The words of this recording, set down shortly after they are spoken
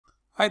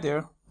Hi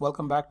there,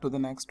 welcome back to the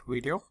next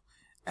video.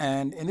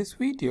 And in this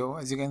video,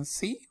 as you can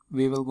see,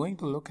 we will going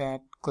to look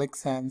at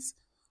Qlik's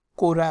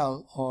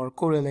Correl or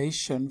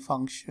correlation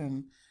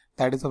function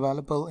that is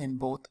available in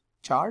both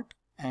chart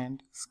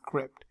and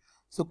script.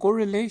 So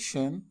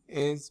correlation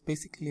is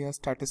basically a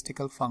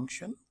statistical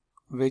function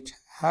which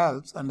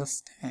helps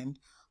understand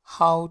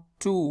how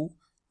two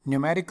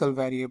numerical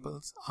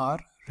variables are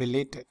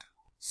related.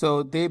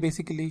 So they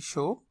basically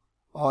show,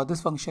 or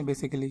this function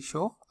basically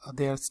show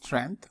their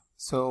strength.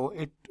 So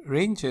it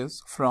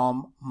ranges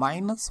from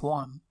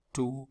 -1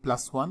 to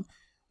 +1,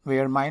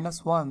 where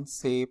 -1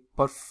 say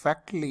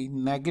perfectly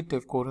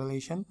negative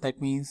correlation. That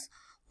means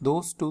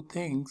those two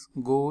things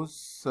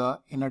goes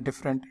in a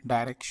different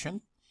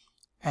direction,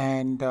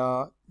 and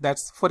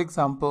that's for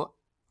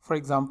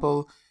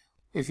example,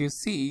 if you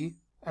see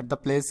at the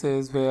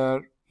places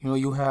where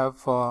you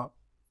have a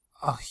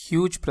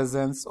huge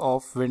presence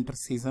of winter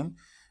season,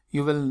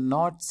 you will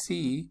not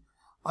see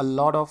a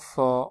lot of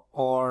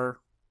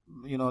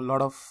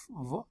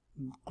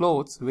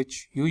clothes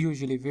which you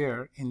usually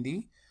wear in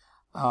the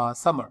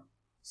summer.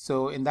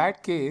 So in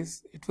that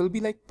case, it will be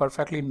like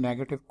perfectly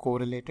negative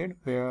correlated,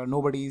 where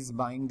nobody is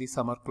buying the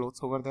summer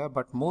clothes over there,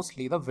 but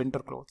mostly the winter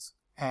clothes.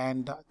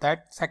 And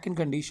that second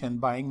condition,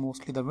 buying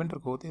mostly the winter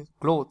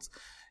clothes,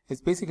 is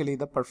basically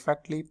the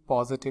perfectly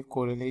positive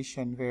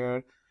correlation,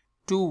 where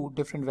two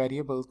different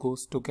variables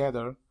goes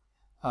together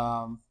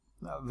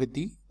with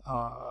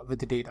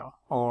the data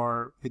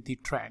or with the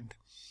trend.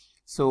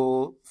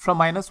 So from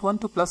 -1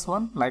 to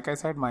 +1, like I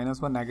said,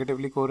 -1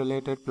 negatively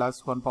correlated,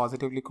 +1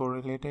 positively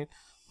correlated,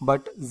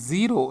 but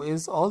 0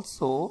 is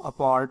also a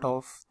part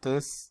of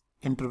this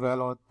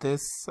interval or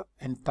this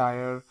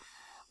entire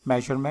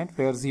measurement,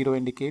 where 0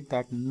 indicate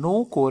that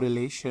no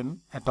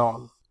correlation at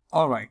all.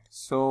 Alright,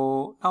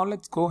 so now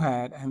let's go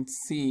ahead and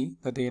see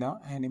the data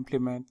and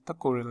implement the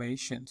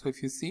correlation. So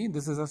if you see,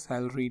 this is a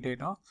salary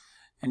data,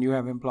 and you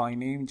have employee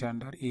name,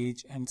 gender,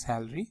 age, and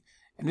salary.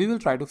 And we will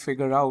try to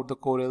figure out the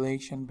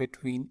correlation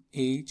between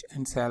age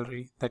and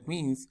salary. That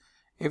means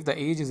if the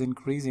age is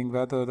increasing,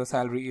 whether the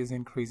salary is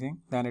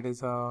increasing, then it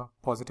is a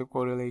positive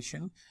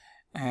correlation.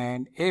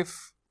 And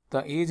if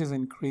the age is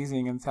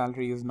increasing and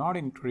salary is not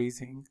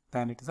increasing,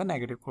 then it is a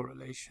negative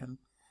correlation.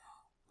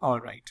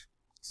 Alright,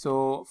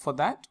 so for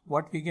that,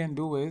 what we can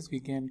do is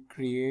we can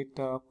create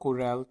a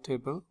Correl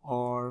table,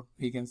 or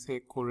we can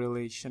say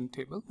correlation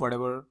table,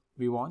 whatever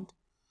we want,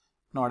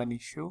 not an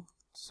issue.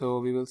 So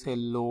we will say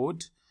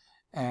load,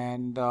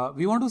 and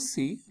we want to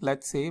see,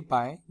 let's say,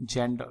 by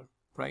gender,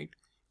 right?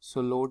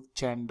 So load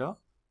gender,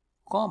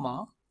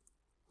 comma,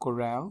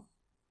 Correl,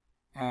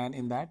 and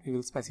in that we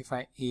will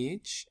specify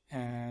age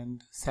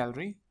and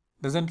salary.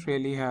 Doesn't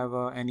really have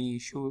any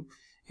issue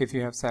if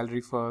you have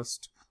salary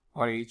first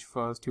or age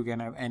first. You can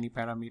have any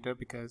parameter,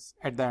 because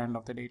at the end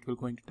of the day it will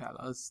going to tell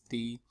us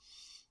the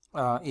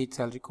age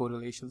salary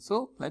correlation.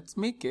 So let's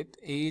make it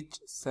age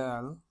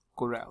sal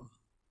Correl,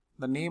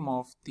 the name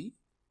of the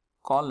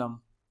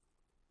column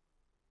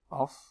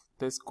of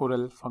this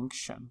Correl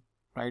function,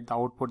 right? The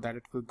output that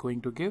it will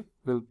going to give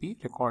will be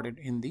recorded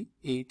in the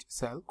age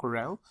cell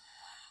Correl.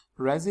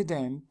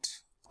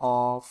 Resident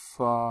of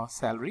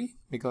salary,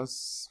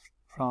 because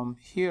from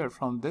here,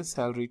 from this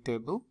salary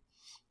table,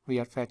 we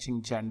are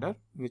fetching gender,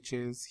 which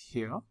is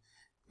here.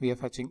 We are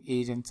fetching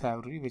age and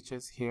salary, which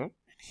is here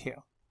and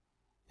here.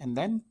 And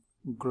then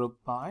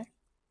group by,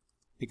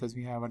 because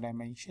we have a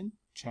dimension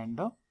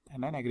gender,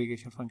 and an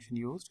aggregation function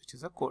used, which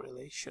is a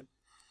correlation.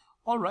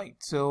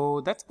 Alright, so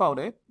that's about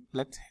it.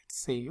 Let's hit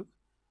save.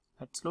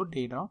 Let's load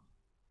data.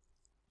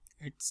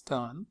 It's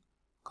done.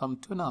 Come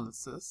to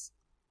analysis.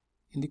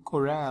 In the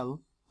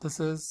Correl, this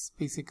is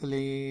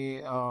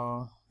basically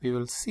we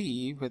will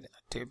see with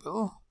a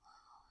table,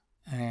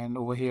 and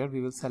over here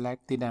we will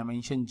select the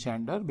dimension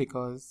gender,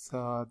 because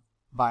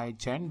by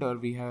gender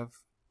we have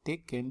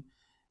taken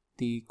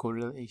the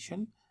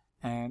correlation,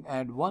 and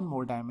add one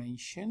more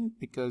dimension,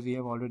 because we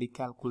have already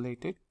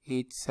calculated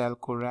age cell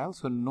Correl,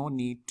 so no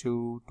need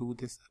to do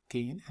this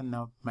again and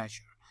now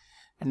measure.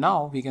 And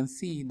now we can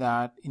see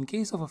that in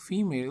case of a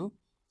female,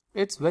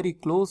 it's very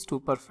close to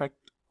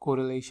perfect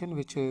correlation,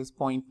 which is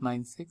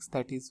 0.96.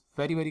 that is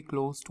very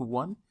close to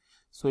 1.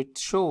 So it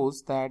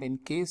shows that in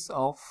case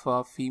of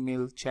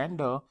female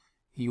gender,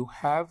 you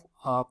have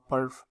a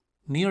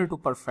near to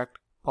perfect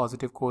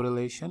positive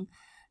correlation,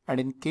 and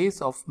in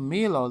case of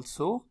male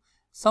also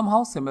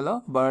somehow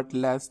similar but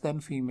less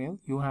than female,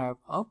 you have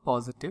a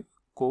positive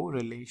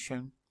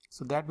correlation.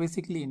 So that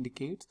basically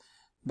indicates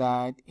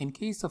that in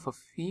case of a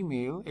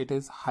female, it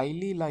is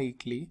highly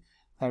likely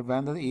that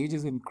when the age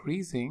is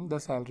increasing, the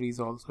salary is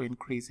also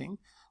increasing.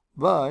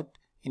 But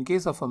in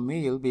case of a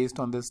male, based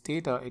on this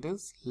data, it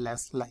is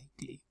less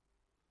likely.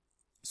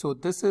 So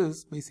this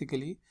is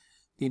basically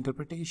the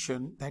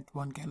interpretation that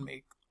one can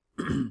make.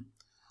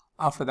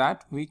 After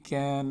that, we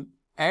can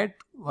add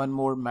one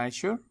more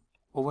measure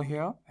over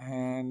here,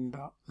 and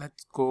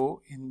let's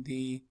go in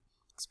the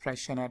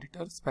expression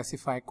editor,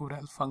 specify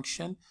Correl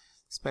function,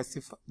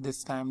 specify.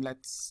 This time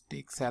let's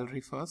take salary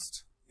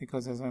first,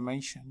 because as I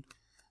mentioned,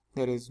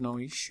 there is no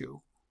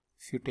issue.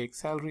 if you take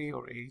salary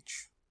or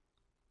age,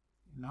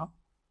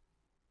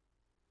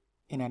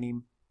 in any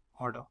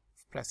order of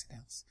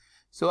precedence.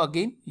 So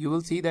again, you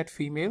will see that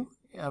female,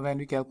 when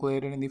we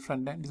calculate it in the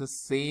front end, is the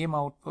same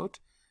output.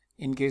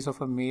 In case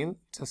of a male,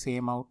 it's the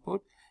same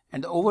output,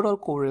 and the overall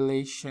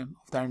correlation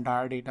of the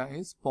entire data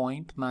is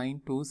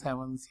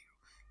 0.9270,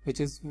 which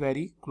is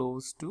very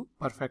close to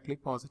perfectly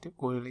positive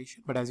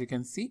correlation. But as you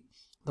can see,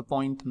 the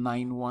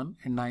 0.91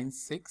 and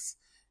 96,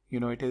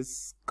 it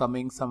is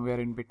coming somewhere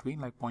in between,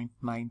 like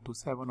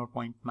 0.927 or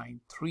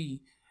 0.93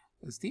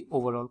 is the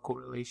overall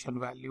correlation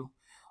value.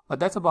 But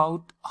that's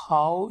about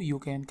how you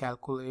can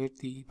calculate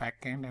the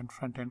backend and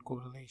front-end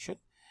correlation.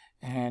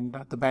 And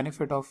the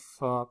benefit of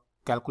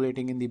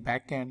calculating in the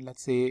backend,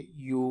 let's say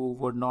you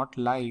would not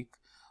like,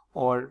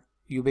 or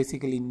you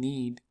basically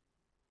need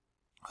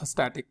a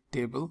static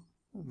table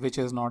which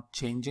is not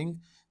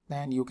changing,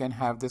 then you can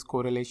have this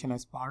correlation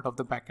as part of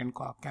the backend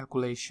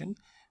calculation.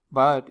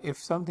 But if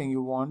something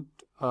you want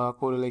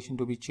correlation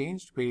to be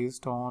changed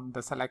based on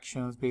the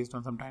selections, based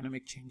on some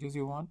dynamic changes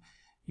you want,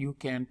 you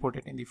can put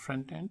it in the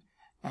front end.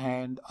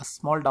 And a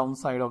small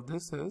downside of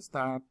this is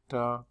that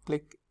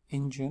Qlik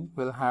engine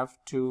will have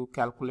to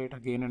calculate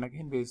again and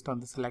again based on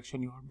the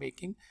selection you are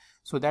making.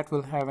 So that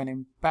will have an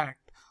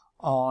impact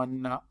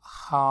on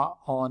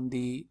on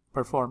the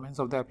performance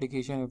of the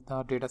application. If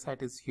the data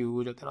set is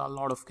huge or there are a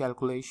lot of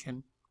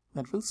calculation,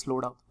 that will slow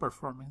down the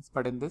performance.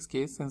 But in this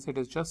case, since it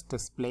is just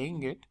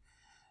displaying it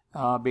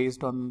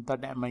based on the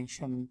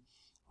dimension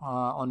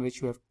on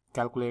which you have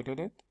calculated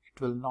it,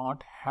 it will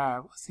not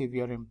have a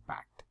severe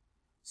impact.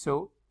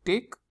 So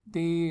take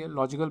the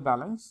logical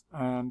balance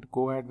and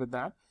go ahead with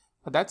that.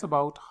 But that's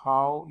about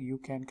how you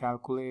can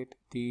calculate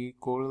the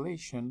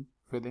correlation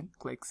within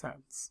Qlik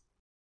Sense.